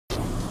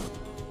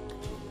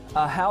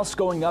A house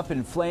going up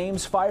in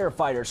flames.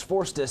 Firefighters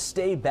forced to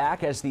stay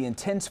back as the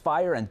intense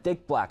fire and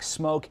thick black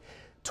smoke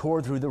tore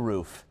through the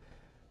roof.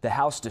 The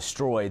house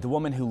destroyed. The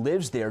woman who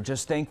lives there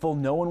just thankful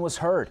no one was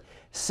hurt.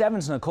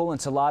 7's Nicole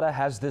Ensalada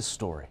has this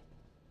story.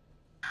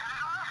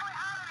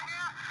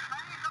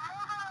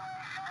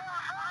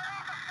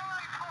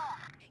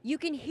 You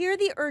can hear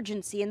the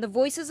urgency in the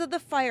voices of the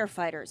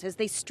firefighters as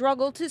they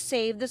struggle to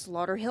save this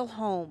Lauderhill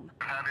home.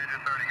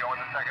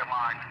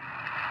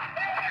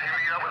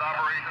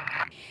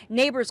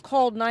 Neighbors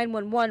called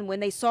 911 when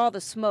they saw the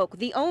smoke.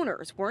 The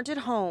owners weren't at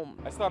home.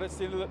 I started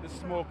seeing the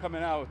smoke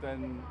coming out,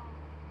 and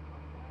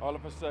all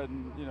of a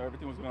sudden,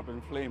 everything was going up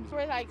in flames.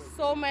 We're like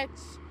so much,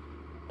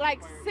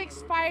 like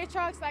 6 fire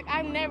trucks. Like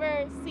I've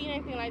never seen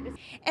anything like this.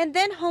 And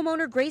then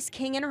homeowner Grace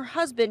King and her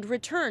husband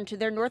returned to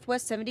their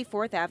Northwest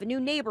 74th Avenue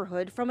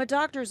neighborhood from a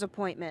doctor's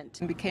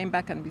appointment. We came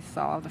back and we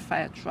saw all the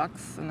fire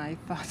trucks, and I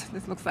thought,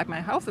 this looks like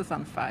my house is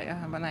on fire.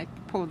 And when I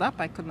pulled up,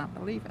 I could not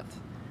believe it.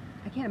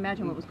 I can't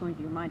imagine what was going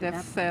through your mind.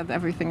 They've said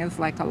everything is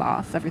like a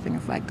loss, everything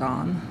is like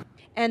gone.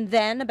 And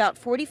then, about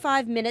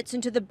 45 minutes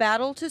into the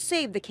battle to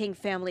save the King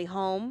family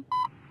home,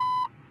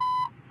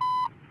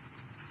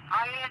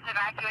 all units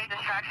evacuate the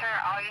structure.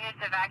 All units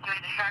evacuate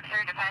the structure.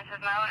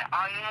 Defensive mode.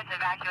 All units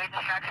evacuate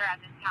the structure at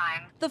this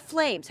time. the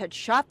flames had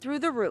shot through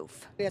the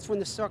roof. That's when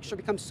the structure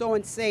becomes so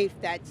unsafe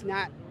that it's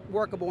not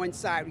workable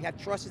inside. We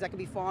have trusses that can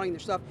be falling,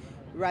 there's stuff.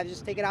 We'd rather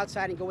just take it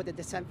outside and go with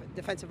the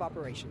defensive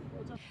operation.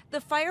 The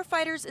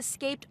firefighters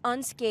escaped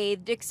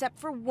unscathed except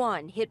for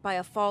one hit by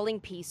a falling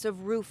piece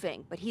of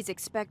roofing, but he's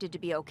expected to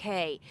be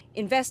okay.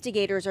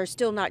 Investigators are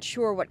still not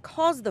sure what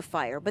caused the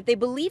fire, but they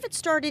believe it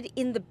started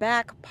in the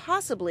back,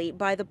 possibly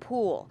by the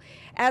pool.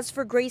 As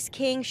for Grace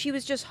King, she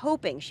was just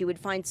hoping she would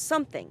find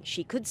something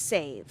she could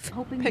save.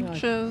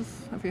 Pictures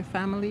of your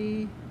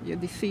family, your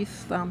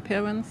deceased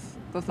parents.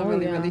 Those are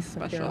really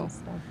special.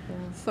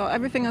 So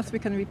everything else we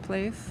can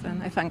replace,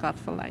 and I thank God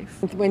for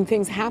life. When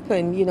things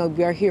happen,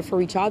 we are here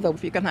for each other.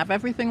 You can have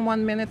everything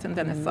 1 minute and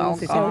then it's all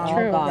So gone.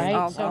 true, right?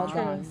 All So gone.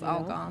 true. It's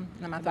all gone.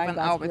 No matter By when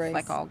God's hour, it's grace.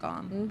 like all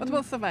gone. But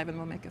we'll survive and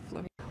we'll make it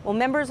through. Well,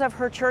 members of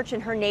her church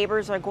and her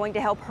neighbors are going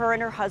to help her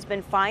and her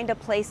husband find a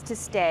place to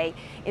stay.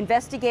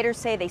 Investigators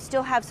say they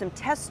still have some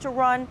tests to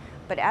run,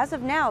 but as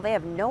of now, they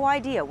have no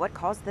idea what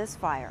caused this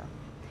fire.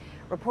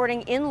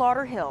 Reporting in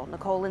Lauderhill,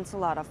 Nicole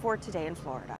Ensalada for Today in Florida.